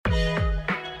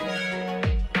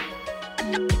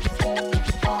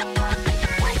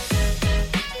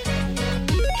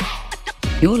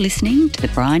You're listening to the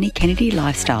Bryony Kennedy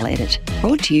Lifestyle Edit,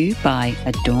 brought to you by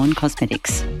Adorn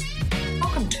Cosmetics.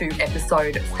 Welcome to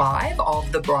episode 5 of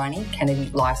the Bryony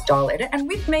Kennedy Lifestyle Edit, and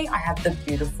with me I have the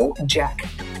beautiful Jack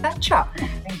Thatcher.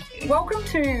 Thank you. Welcome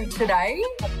to today.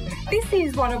 This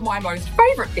is one of my most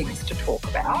favourite things to talk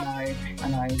about. I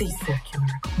know. The circular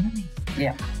economy.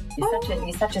 Yeah.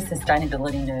 You're such a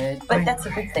sustainability nerd, but that's a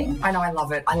good thing. I know, I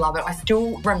love it. I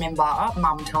still remember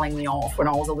Mum telling me off when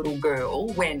I was a little girl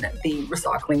when the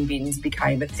recycling bins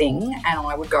became a thing, and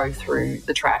I would go through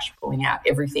the trash pulling out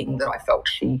everything that I felt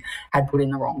she had put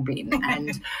in the wrong bin.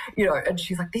 And, and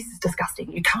she's like, this is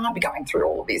disgusting. You can't be going through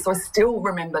all of this. So I still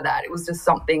remember that. It was just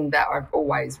something that I've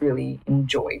always really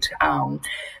enjoyed.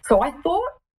 So I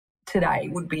thought today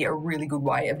would be a really good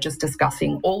way of just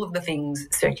discussing all of the things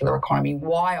circular economy,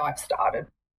 why I've started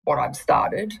what I've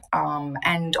started,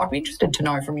 and I'd be interested to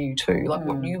know from you too, like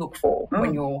what you look for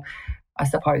when you're, I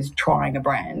suppose, trying a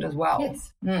brand as well.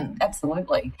 Yes,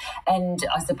 absolutely. And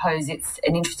I suppose it's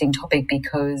an interesting topic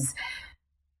because,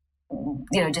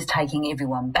 just taking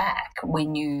everyone back,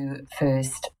 when you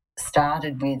first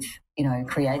started with,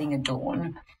 creating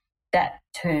Adorn, that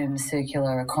term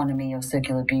circular economy or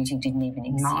circular beauty didn't even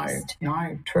exist.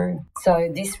 No, true. So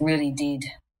this really did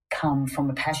come from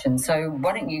a passion. So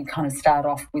why don't you kind of start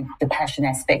off with the passion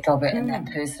aspect of it and that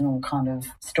personal kind of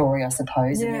story, I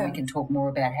suppose, and then we can talk more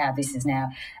about how this has now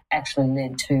actually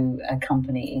led to a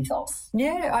company ethos.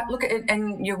 Yeah, look,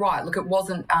 and you're right. Look, it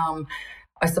wasn't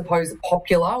I suppose,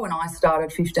 popular when I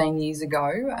started 15 years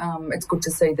ago. It's good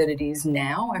to see that it is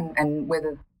now, and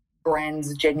whether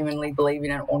brands genuinely believe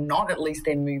in it or not, at least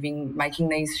they're making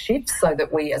these shifts so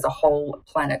that we as a whole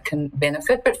planet can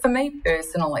benefit. But for me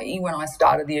personally, when I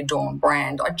started the Adorn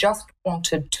brand, I just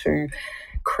wanted to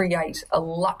create a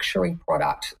luxury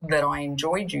product that I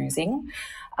enjoyed using,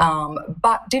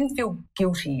 but didn't feel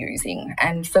guilty using.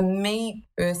 And for me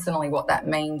personally, what that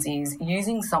means is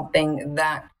using something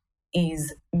that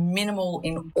is minimal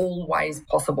in all ways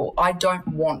possible. I don't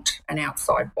want an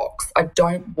outside box. I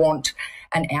don't want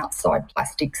an outside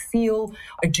plastic seal.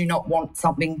 I do not want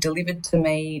something delivered to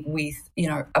me with,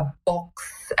 a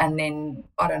box and then,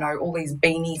 I don't know, all these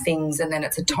beanie things and then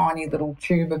it's a tiny little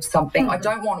tube of something. I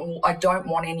don't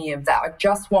want any of that. I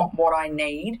just want what I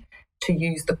need to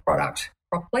use the product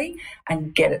properly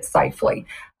and get it safely.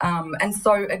 And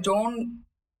so Adorn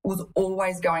was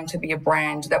always going to be a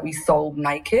brand that we sold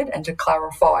naked. And to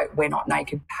clarify, we're not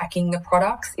naked packing the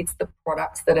products. It's the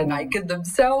products that are naked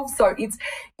themselves. So it's,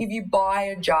 if you buy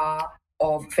a jar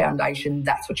of foundation,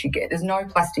 that's what you get. There's no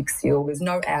plastic seal. There's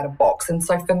no outer box. And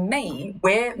so for me,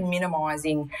 we're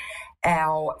minimising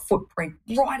our footprint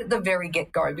right at the very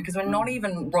get-go because we're not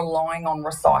even relying on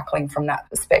recycling from that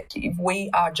perspective. We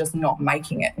are just not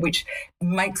making it, which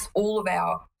makes all of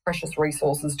our precious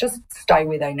resources just stay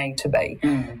where they need to be.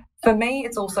 For me,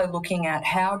 it's also looking at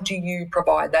how do you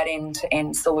provide that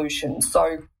end-to-end solution.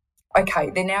 So,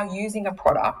 okay, they're now using a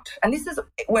product, and this is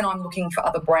when I'm looking for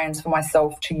other brands for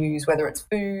myself to use, whether it's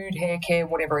food, hair care,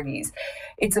 whatever it is.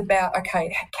 It's about,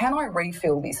 okay, can I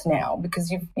refill this now?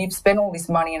 Because you've spent all this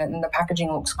money in it and the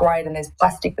packaging looks great and there's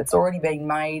plastic that's already being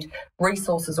made,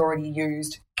 resources already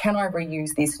used. Can I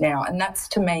reuse this now? And that's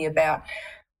to me about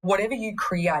whatever you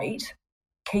create,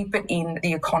 keep it in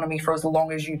the economy for as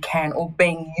long as you can, or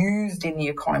being used in the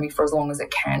economy for as long as it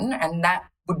can, and that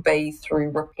would be through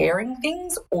repairing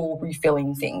things or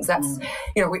refilling things. That's,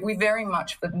 we very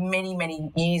much for many,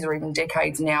 many years or even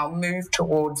decades now moved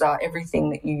towards everything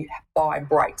that you buy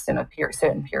breaks in a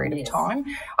certain period of time.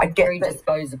 I get very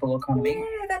disposable economy.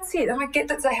 Yeah, that's it. And I get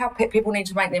that's how people need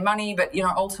to make their money, but,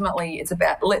 ultimately it's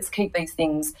about let's keep these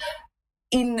things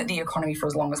in the economy for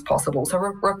as long as possible. So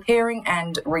repairing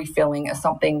and refilling is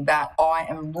something that I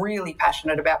am really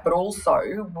passionate about, but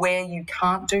also where you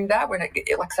can't do that, when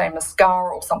like say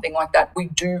mascara or something like that, we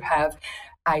do have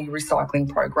a recycling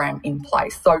program in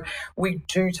place. So we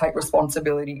do take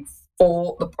responsibility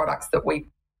for the products that we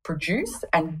produce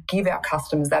and give our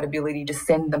customers that ability to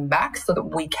send them back so that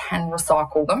we can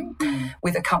recycle them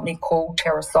with a company called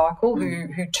TerraCycle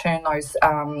who turn those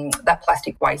that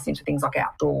plastic waste into things like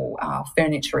outdoor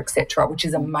furniture, etc., which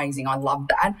is amazing. I love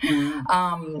that.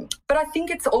 But I think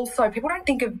it's also, people don't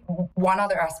think of one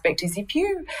other aspect is if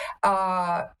you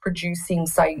are producing,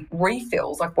 say,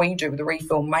 refills like we do with the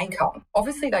refill makeup,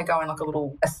 obviously they go in like a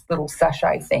little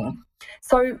sachet thing.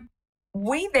 So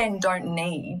we then don't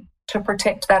need to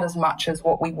protect that as much as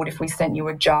what we would if we sent you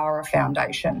a jar of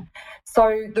foundation.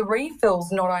 So the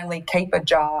refills not only keep a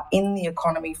jar in the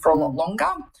economy for a lot longer,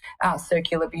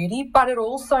 circular beauty, but it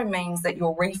also means that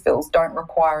your refills don't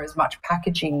require as much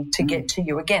packaging to get to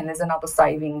you. Again, there's another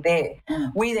saving there.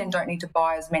 We then don't need to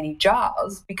buy as many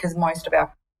jars because most of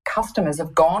our customers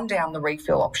have gone down the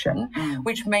refill option,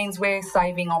 which means we're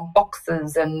saving on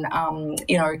boxes and,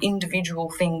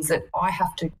 individual things that I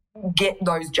have to get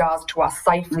those jars to us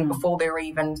safely before they're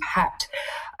even packed.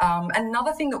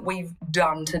 Another thing that we've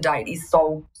done to date is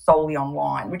sold solely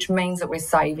online, which means that we're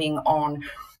saving on,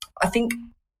 I think,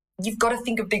 you've got to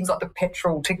think of things like the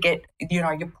petrol to get,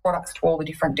 your products to all the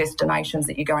different destinations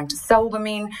that you're going to sell them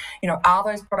in. Are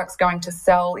those products going to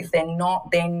sell? If they're not,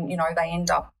 then, they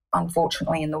end up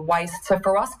unfortunately in the waste. So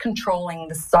for us, controlling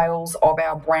the sales of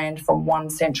our brand from one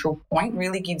central point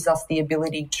really gives us the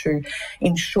ability to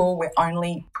ensure we're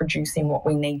only producing what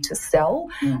we need to sell,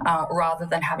 rather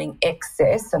than having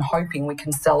excess and hoping we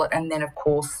can sell it. And then, of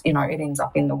course, it ends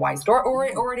up in the waste or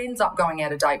it ends up going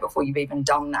out of date before you've even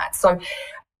done that. So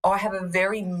I have a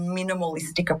very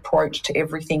minimalistic approach to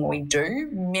everything we do,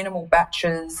 minimal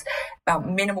batches,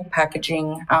 minimal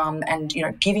packaging, and,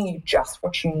 giving you just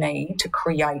what you need to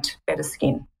create better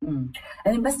skin. And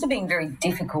it must have been very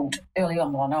difficult early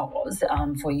on, I know it was,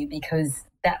 for you, because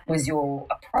that was your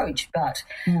approach, but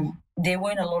there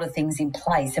weren't a lot of things in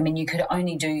place. I mean, you could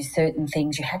only do certain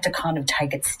things. You had to kind of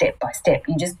take it step by step.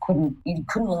 You couldn't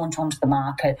launch onto the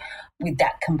market with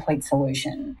that complete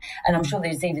solution. And I'm sure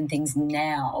there's even things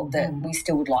now that we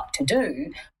still would like to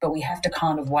do, but we have to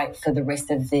kind of wait for the rest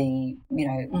of the,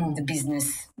 the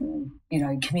business,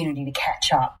 community to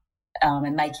catch up.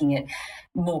 And making it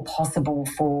more possible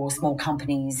for small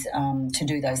companies to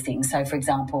do those things. So, for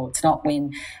example, it's not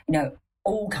when,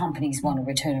 all companies want a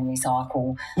return and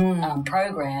recycle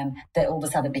program that all of a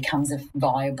sudden it becomes a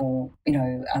viable,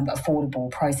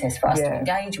 affordable process for us to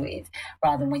engage with,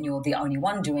 rather than when you're the only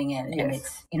one doing it and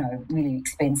it's, really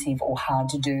expensive or hard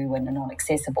to do and not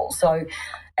accessible. So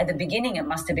at the beginning, it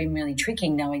must have been really tricky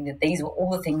knowing that these were all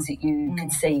the things that you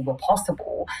could see were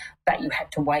possible, but you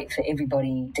had to wait for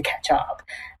everybody to catch up.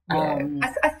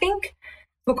 I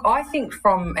think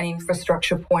from an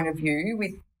infrastructure point of view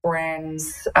with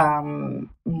brands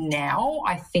now,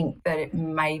 I think that it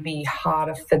may be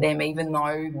harder for them, even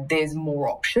though there's more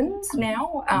options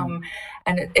now.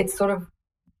 And it's sort of,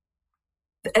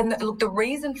 and look, the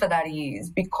reason for that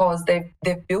is because they've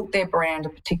built their brand a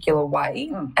particular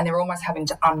way, and they're almost having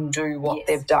to undo what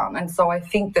they've done. And so I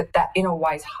think that in a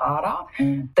way is harder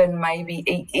than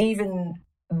maybe even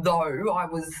though I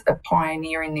was a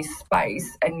pioneer in this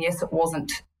space, and yes, it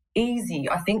wasn't easy.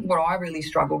 I think what I really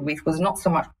struggled with was not so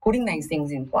much putting these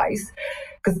things in place,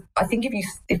 because I think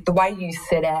if the way you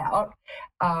set out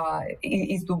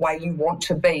is the way you want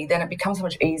to be, then it becomes so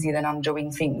much easier than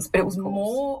undoing things. But it was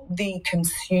more the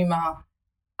consumer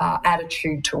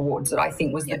attitude towards it, I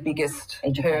think, was the biggest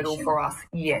hurdle for us.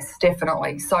 Yes,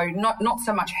 definitely. So not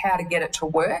so much how to get it to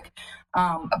work,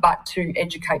 but to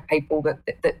educate people that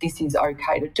this is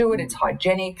okay to do it, it's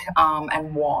hygienic,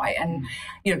 and why. And,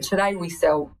 today we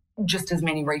sell just as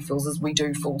many refills as we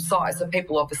do full size. So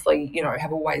people obviously,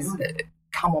 have always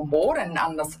come on board and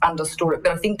understood it.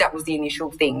 But I think that was the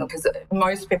initial thing, because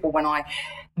most people, when I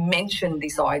mentioned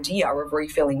this idea of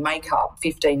refilling makeup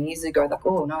 15 years ago, like,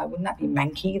 oh no, wouldn't that be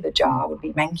manky? The jar would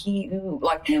be manky. Ooh.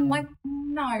 Like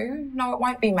no, it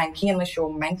won't be manky unless you're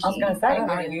manky. I was going to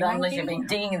say, unless you've been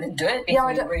digging in the dirt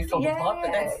before you refill the pot,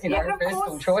 but that's a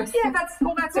personal choice. Yeah, that's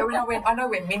it. I know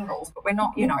we're minerals, but we're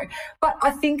not, But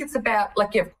I think it's about,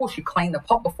 of course you clean the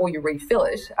pot before you refill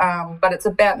it, but it's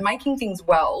about making things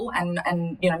well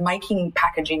and making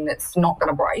packaging that's not going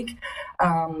to break,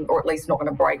 or at least not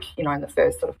going to break, in the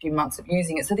first sort of few months of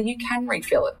using it, so that you can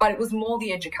refill it. But it was more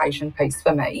the education piece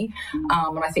for me,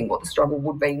 and I think what the struggle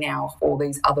would be now for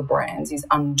these other brands is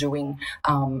undoing,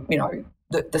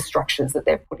 the structures that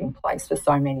they've put in place for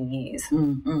so many years.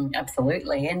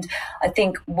 Absolutely. And I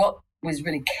think what was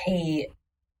really key,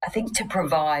 I think, to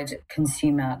provide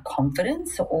consumer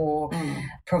confidence or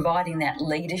providing that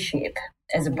leadership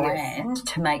as a brand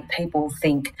to make people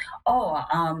think,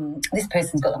 this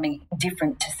person's got something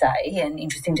different to say and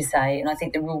interesting to say. And I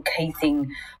think the real key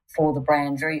thing for the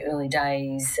brand, very early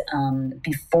days,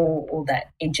 before all that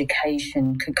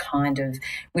education could kind of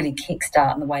really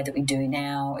kickstart in the way that we do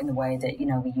now, in the way that,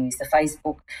 we use the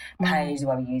Facebook page, the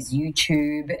way we use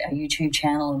YouTube, our YouTube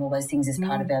channel, and all those things as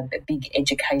part of our big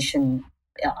education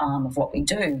arm of what we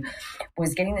do,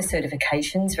 was getting the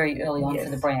certifications very early on for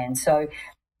the brand. So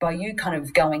by you kind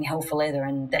of going hell for leather,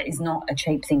 and that is not a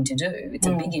cheap thing to do, it's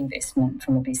a big investment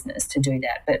from a business to do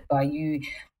that, but by you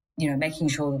making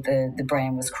sure that the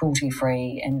brand was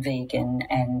cruelty-free and vegan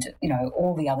and,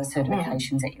 all the other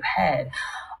certifications that you had,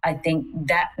 I think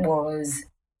that was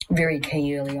very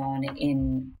key early on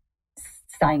in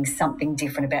saying something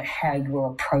different about how you were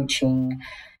approaching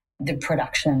the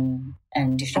production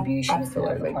and distribution of the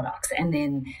products. And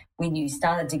then when you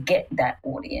started to get that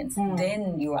audience,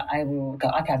 then you were able to go,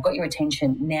 okay, I've got your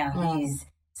attention, now here's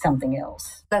something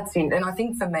else. That's it. And I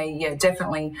think for me,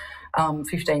 definitely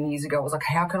 15 years ago, it was like,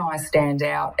 how can I stand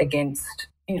out against,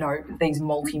 these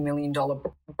multi-million-dollar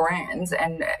brands?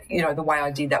 And, the way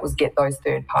I did that was get those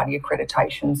third-party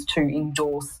accreditations to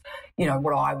endorse,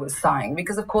 what I was saying.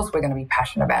 Because, of course, we're going to be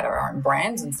passionate about our own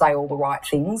brands and say all the right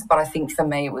things. But I think for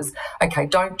me it was, okay,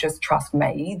 don't just trust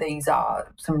me. These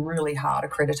are some really hard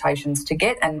accreditations to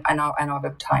get, and I've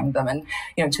obtained them.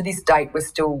 And, to this date, we're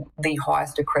still the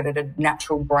highest accredited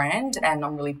natural brand, and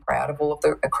I'm really proud of all of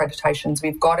the accreditations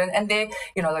we've got. And they're,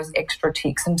 those extra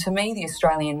ticks. And to me, the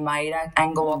Australian-made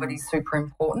angle of it is super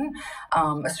important.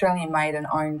 Australian-made and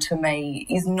owned, to me,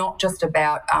 is not just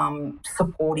about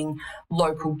supporting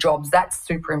local jobs. That's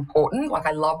super important. Like,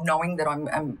 I love knowing that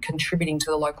I'm contributing to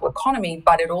the local economy,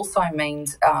 but it also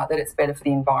means that it's better for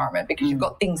the environment, because you've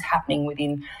got things happening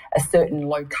within a certain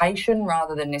location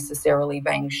rather than necessarily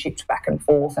being shipped back and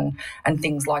forth and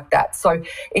things like that. So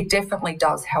it definitely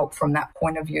does help from that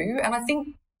point of view. And I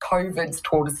think COVID's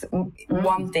taught us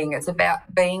one thing. It's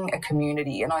about being a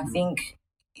community, and I think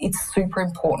it's super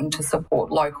important to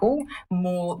support local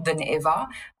more than ever,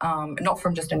 not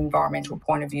from just an environmental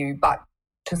point of view, but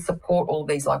to support all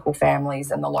these local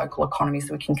families and the local economy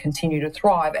so we can continue to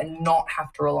thrive and not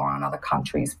have to rely on other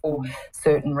countries for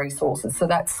certain resources. So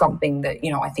that's something that,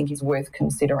 I think is worth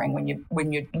considering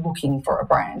when you're looking for a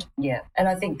brand. Yeah, and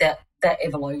I think that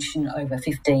evolution over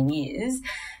 15 years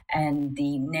and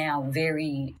the now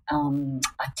very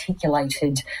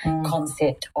articulated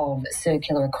concept of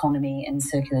circular economy and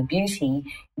circular beauty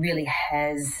really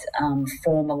has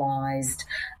formalised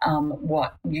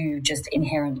what you just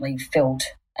inherently felt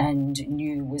and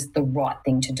knew was the right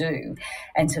thing to do.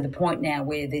 And to the point now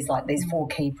where there's like these 4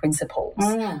 key principles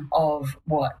of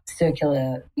what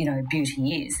circular,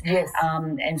 beauty is. Yes.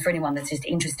 And for anyone that's just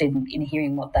interested in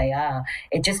hearing what they are,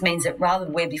 it just means that rather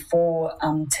than where before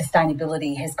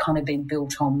sustainability has kind of been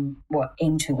built on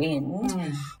end to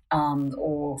end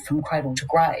or from cradle to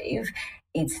grave,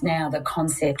 it's now the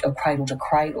concept of cradle to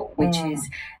cradle, which is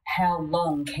how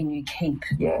long can you keep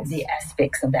the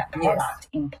aspects of that product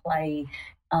in play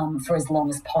for as long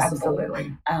as possible.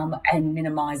 Absolutely. And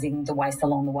minimising the waste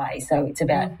along the way. So it's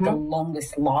about the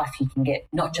longest life you can get,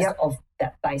 not just of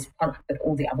that base product, but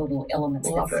all the other little elements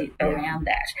that sit around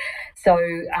that. So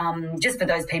just for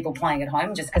those people playing at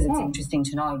home, just because it's interesting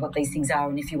to know what these things are,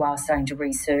 and if you are starting to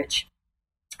research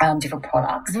different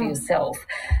products for yourself.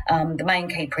 The main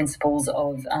key principles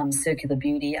of circular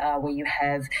beauty are where you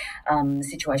have a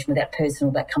situation where that person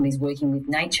or that company is working with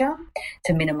nature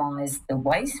to minimise the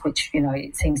waste, which,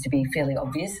 it seems to be fairly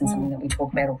obvious and something that we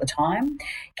talk about all the time.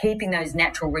 Keeping those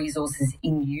natural resources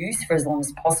in use for as long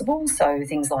as possible. So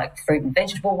things like fruit and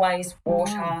vegetable waste,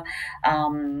 water,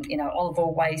 olive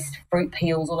oil waste, fruit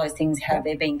peels, all those things, how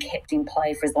they're being kept in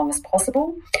play for as long as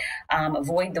possible.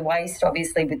 Avoid the waste,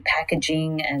 obviously, with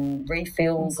packaging and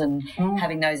refills and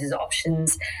having those as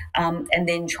options, and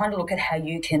then trying to look at how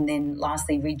you can then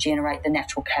lastly regenerate the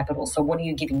natural capital. So what are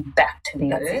you giving back to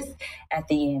the earth at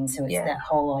the end? So it's that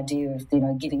whole idea of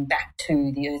giving back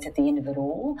to the earth at the end of it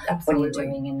all. Absolutely. What are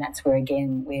you doing? And that's where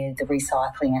again where the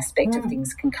recycling aspect of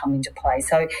things can come into play.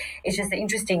 So it's just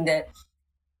interesting that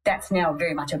that's now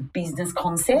very much a business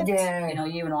concept. Yeah.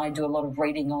 You and I do a lot of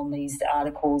reading on these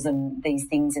articles and these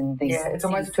things and these. Yeah, it's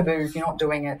almost taboo. If you're not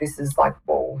doing it, this is like,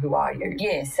 well, who are you?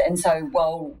 Yes, and so,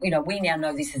 we now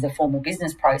know this is a formal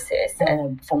business process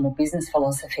and a formal business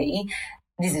philosophy.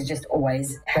 This is just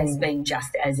always has been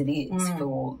just as it is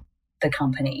for the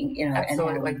company, and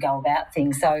how we go about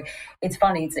things. So it's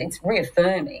funny. It's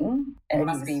reaffirming, and it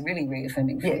must be really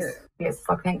reaffirming for you. Yes,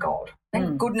 thank God.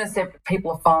 Thank goodness that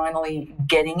people are finally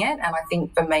getting it. And I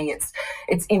think for me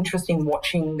it's interesting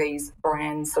watching these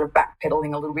brands sort of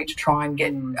backpedaling a little bit to try and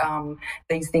get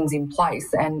these things in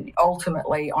place. And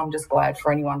ultimately I'm just glad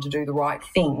for anyone to do the right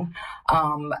thing.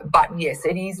 But yes,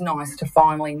 it is nice to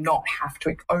finally not have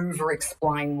to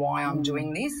over-explain why I'm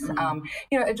doing this.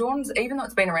 Adorn's, even though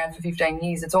it's been around for 15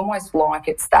 years, it's almost like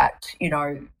it's that,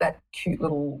 that cute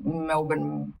little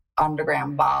Melbourne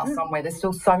underground bar somewhere. There's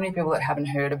still so many people that haven't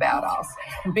heard about us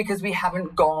because we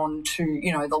haven't gone to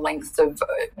the lengths of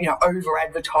over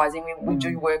advertising. We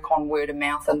do work on word of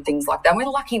mouth and things like that, and we're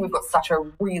lucky we've got such a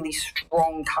really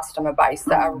strong customer base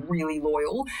that are really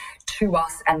loyal to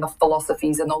us and the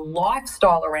philosophies and the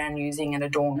lifestyle around using an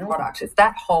Adorn product. It's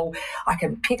that whole, I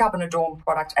can pick up an Adorn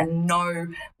product and know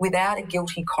without a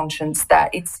guilty conscience that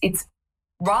it's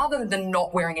rather than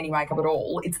not wearing any makeup at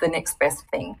all, it's the next best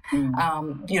thing.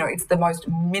 It's the most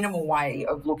minimal way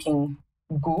of looking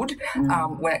good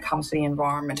when it comes to the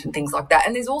environment and things like that.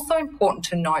 And there's also important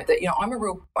to note that I'm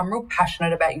real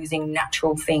passionate about using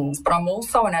natural things, but I'm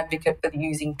also an advocate for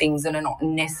using things that are not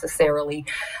necessarily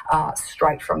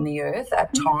straight from the earth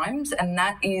at times. And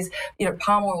that is,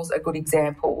 palm oil is a good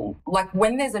example. Like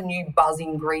when there's a new buzz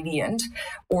ingredient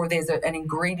or there's an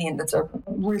ingredient that's a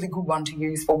really good one to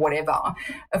use for whatever,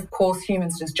 of course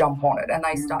humans just jump on it and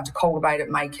they start to cultivate it,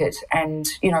 make it. And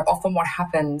often what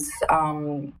happens,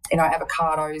 avocados,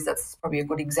 that's probably a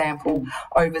good example,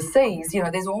 overseas,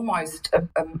 there's almost a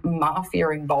mafia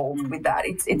involved with that.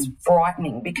 It's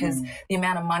frightening because the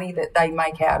amount of money that they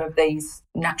make out of these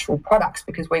natural products,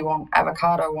 because we want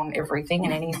avocado on everything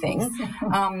and anything,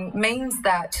 means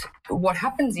that what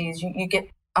happens is you get,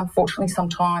 unfortunately,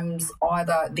 sometimes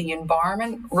either the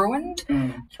environment ruined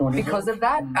because of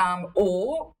that,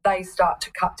 or they start to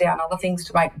cut down other things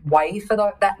to make way for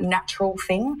that natural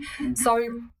thing.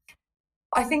 So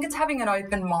I think it's having an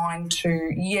open mind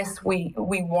to, yes, we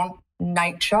want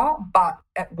nature, but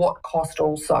at what cost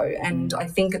also? And I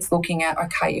think it's looking at,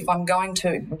 okay, if I'm going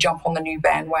to jump on the new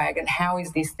bandwagon, how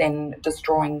is this then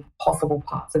destroying possible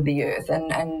parts of the earth?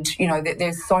 And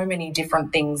there's so many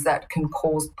different things that can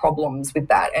cause problems with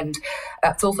that. And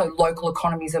it's also local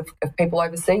economies of people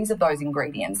overseas of those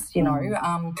ingredients,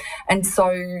 and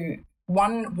so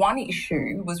one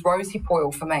issue was rosehip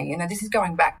oil for me. This is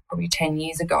going back probably 10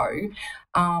 years ago.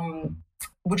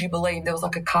 Would you believe there was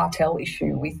like a cartel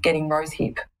issue with getting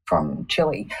rosehip from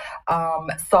Chile?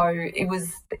 So it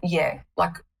was,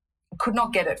 could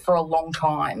not get it for a long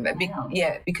time.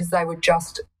 Because they were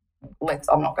just,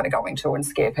 I'm not going to go into and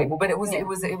scare people, but it was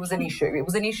an issue. It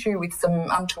was an issue with some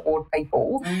untoward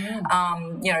people,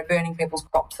 burning people's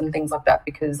crops and things like that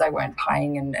because they weren't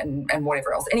paying and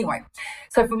whatever else. Anyway,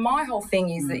 so for my whole thing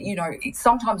is that, it's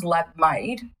sometimes lab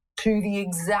made to the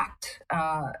exact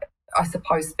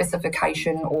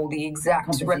specification or the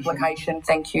exact replication,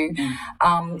 thank you,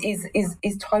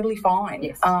 is totally fine.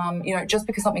 Yes. Just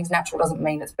because something's natural doesn't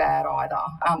mean it's bad either.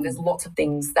 There's lots of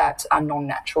things that are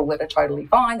non-natural that are totally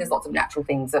fine. There's lots of natural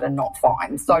things that are not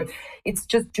fine. So it's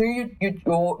just do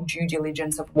your due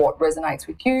diligence of what resonates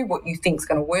with you, what you think's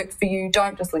going to work for you.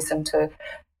 Don't just listen to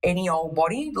any old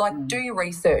body. Do your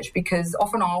research, because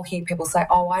often I'll hear people say,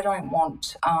 "Oh, I don't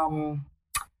want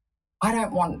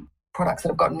products that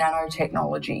have got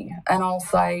nanotechnology," and I'll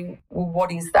say, "Well,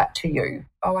 what is that to you?"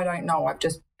 "Oh, I don't know. I've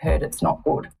just heard it's not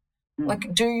good."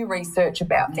 Do your research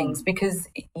about things, because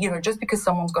just because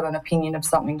someone's got an opinion of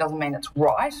something doesn't mean it's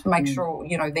right. Make sure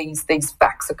these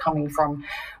facts are coming from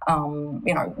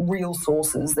real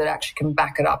sources that actually can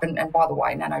back it up. And by the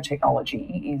way,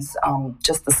 nanotechnology is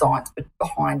just the science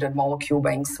behind a molecule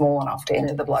being small enough to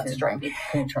enter the bloodstream.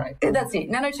 That's it.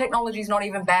 Nanotechnology is not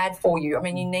even bad for you. I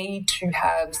mean, you need to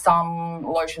have some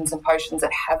lotions and potions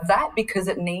that have that, because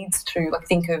it needs to,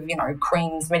 think of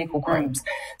creams, medical creams.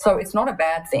 So it's not a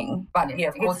bad thing. But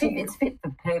of course, it's fit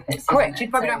for purpose. Correct. You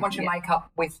probably don't want your makeup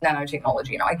with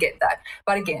nanotechnology. I get that.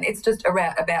 But again, it's just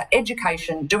about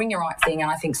education, doing your right thing,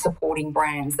 and I think supporting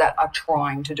brands that are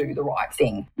trying to do the right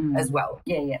thing as well.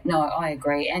 Yeah. No, I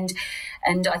agree. And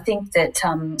I think that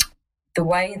the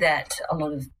way that a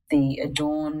lot of the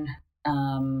Adorn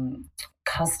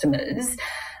customers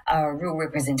are a real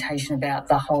representation about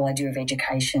the whole idea of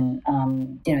education.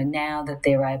 Now that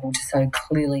they're able to so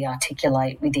clearly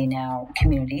articulate within our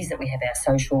communities, that we have our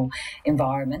social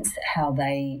environments, how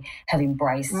they have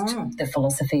embraced the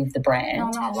philosophy of the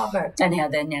brand. No, I love it. And how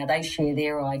they share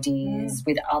their ideas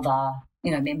with other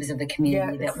members of the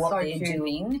community, that what they're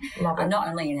doing, not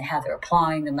only in how they're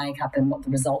applying the makeup and what the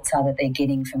results are that they're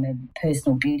getting from a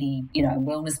personal beauty,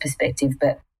 wellness perspective,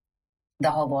 but the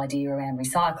whole idea around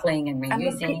recycling and reusing.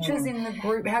 And the pictures in the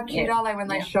group, how cute are they when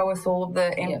they show us all of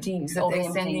the empties that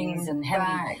they're sending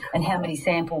back? How many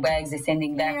sample bags they're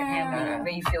sending back, and how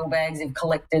many refill bags they've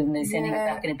collected and they're sending it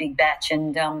back in a big batch.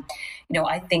 And,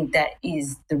 I think that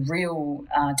is the real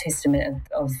testament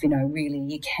of, really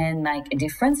you can make a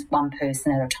difference one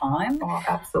person at a time. Oh,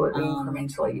 absolutely,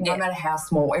 incrementally. No matter how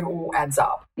small, it all adds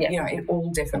up. It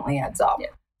all definitely adds up.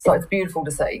 So it's beautiful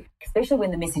to see. Especially when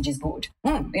the message is good.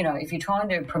 If you're trying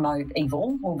to promote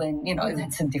evil, well then,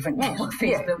 that's a different kettle of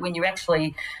fish. But when you're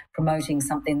actually promoting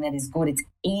something that is good, it's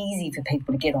easy for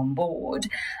people to get on board.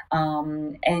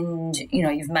 And,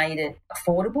 you've made it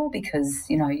affordable because,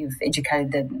 you've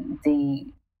educated the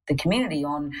community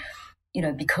on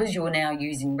because you're now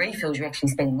using refills, you're actually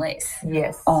spending less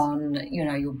Yes. on,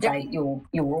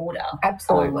 your order.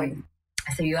 Absolutely.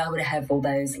 So you're able to have all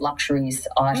those luxurious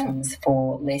items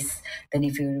for less than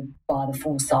if you buy the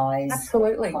full size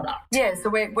product. Yeah, so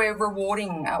we're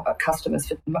rewarding our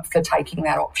customers for taking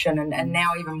that option, and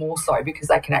now even more so because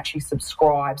they can actually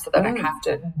subscribe, so they don't have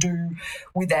to do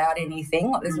without anything.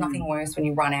 Like, there's nothing worse when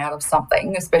you run out of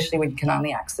something, especially when you can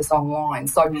only access online.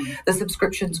 So the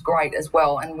subscription's great as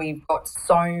well, and we've got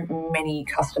so many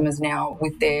customers now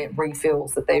with their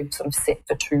refills that they've sort of set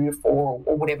for 2 to 4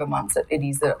 or whatever months it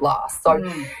is that it lasts. So,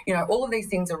 all of these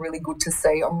things are really good to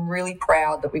see. I'm really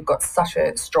proud that we've got such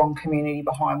a strong community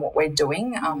behind what we're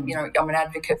doing. I'm an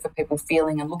advocate for people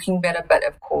feeling and looking better, but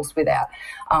of course without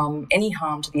any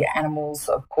harm to the animals,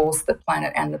 of course, the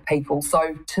planet and the people.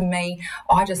 So to me,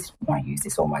 I just want to use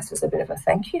this almost as a bit of a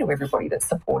thank you to everybody that's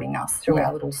supporting us through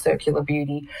our little circular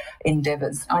beauty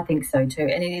endeavours. I think so too.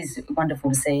 And it is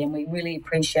wonderful to see, and we really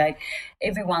appreciate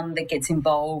everyone that gets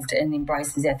involved and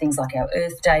embraces our things like our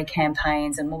Earth Day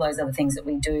campaigns and all those other things that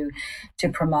we do to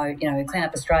promote, Clean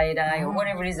Up Australia Day or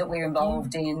whatever it is that we're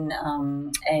involved in.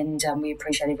 And we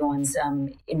appreciate everyone's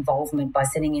involvement by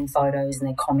sending in photos and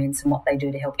their comments and what they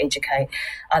do to help educate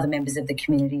other members of the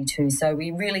community too. So we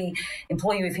really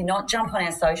implore you, if you're not, jump on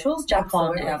our socials, jump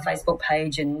on our Facebook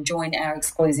page and join our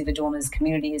exclusive Adorners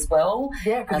community as well.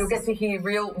 Yeah, because you'll get to hear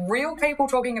real people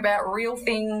talking about real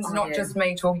things, not just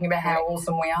me talking about how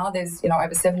awesome we are. There's,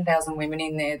 over 7,000 women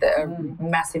in there that are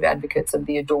massive advocates of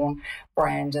the Adorn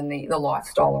brand and the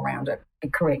lifestyle around it.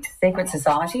 Correct. Secret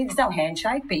society. There's no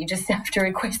handshake, but you just have to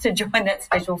request to join that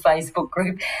special Facebook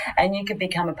group, and you can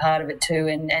become a part of it too.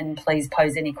 And please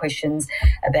pose any questions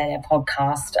about our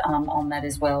podcast on that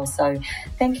as well. So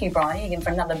thank you, Bryony, again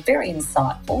for another very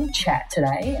insightful chat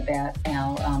today about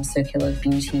our circular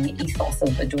beauty ethos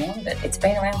of Adorn. But it's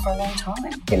been around for a long time.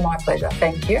 It's been my pleasure.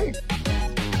 Thank you.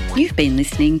 You've been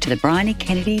listening to the Bryony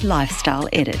Kennedy Lifestyle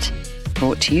Edit,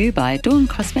 brought to you by Adorn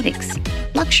Cosmetics.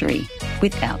 Luxury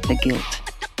without the guilt.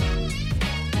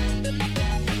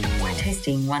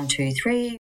 Testing 1, 2, 3.